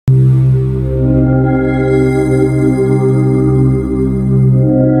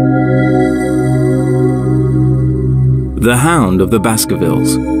Hound of the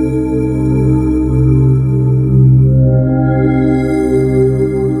Baskervilles.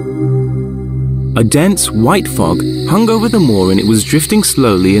 A dense white fog hung over the moor and it was drifting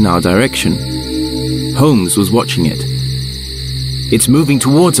slowly in our direction. Holmes was watching it. "It's moving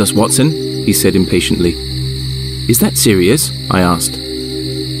towards us, Watson," he said impatiently. "Is that serious?" I asked.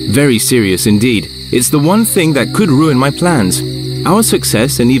 "Very serious indeed. It's the one thing that could ruin my plans. Our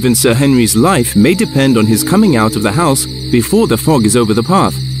success and even Sir Henry's life may depend on his coming out of the house before the fog is over the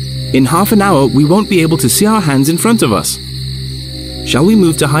path. In half an hour we won't be able to see our hands in front of us. Shall we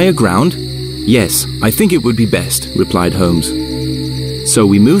move to higher ground?" "Yes, I think it would be best," replied Holmes. So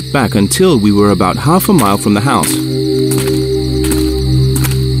we moved back until we were about half a mile from the house.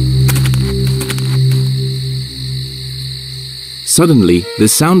 Suddenly, the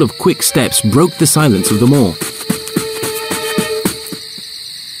sound of quick steps broke the silence of the moor.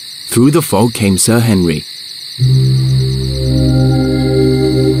 Through the fog came Sir Henry.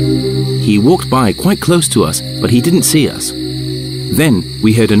 He walked by quite close to us, but he didn't see us. Then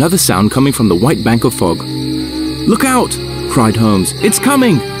we heard another sound coming from the white bank of fog. "Look out!" cried Holmes. "It's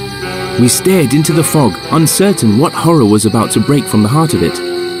coming!" We stared into the fog, uncertain what horror was about to break from the heart of it.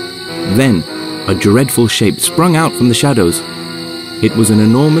 Then a dreadful shape sprung out from the shadows. It was an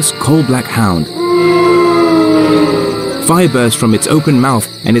enormous coal-black hound. Fire burst from its open mouth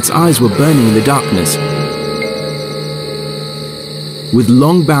and its eyes were burning in the darkness. With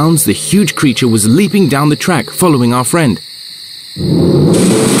long bounds, the huge creature was leaping down the track, following our friend.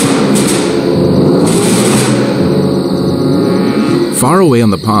 Far away on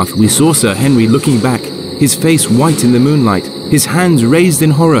the path, we saw Sir Henry looking back, his face white in the moonlight, his hands raised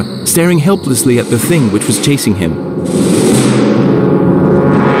in horror, staring helplessly at the thing which was chasing him.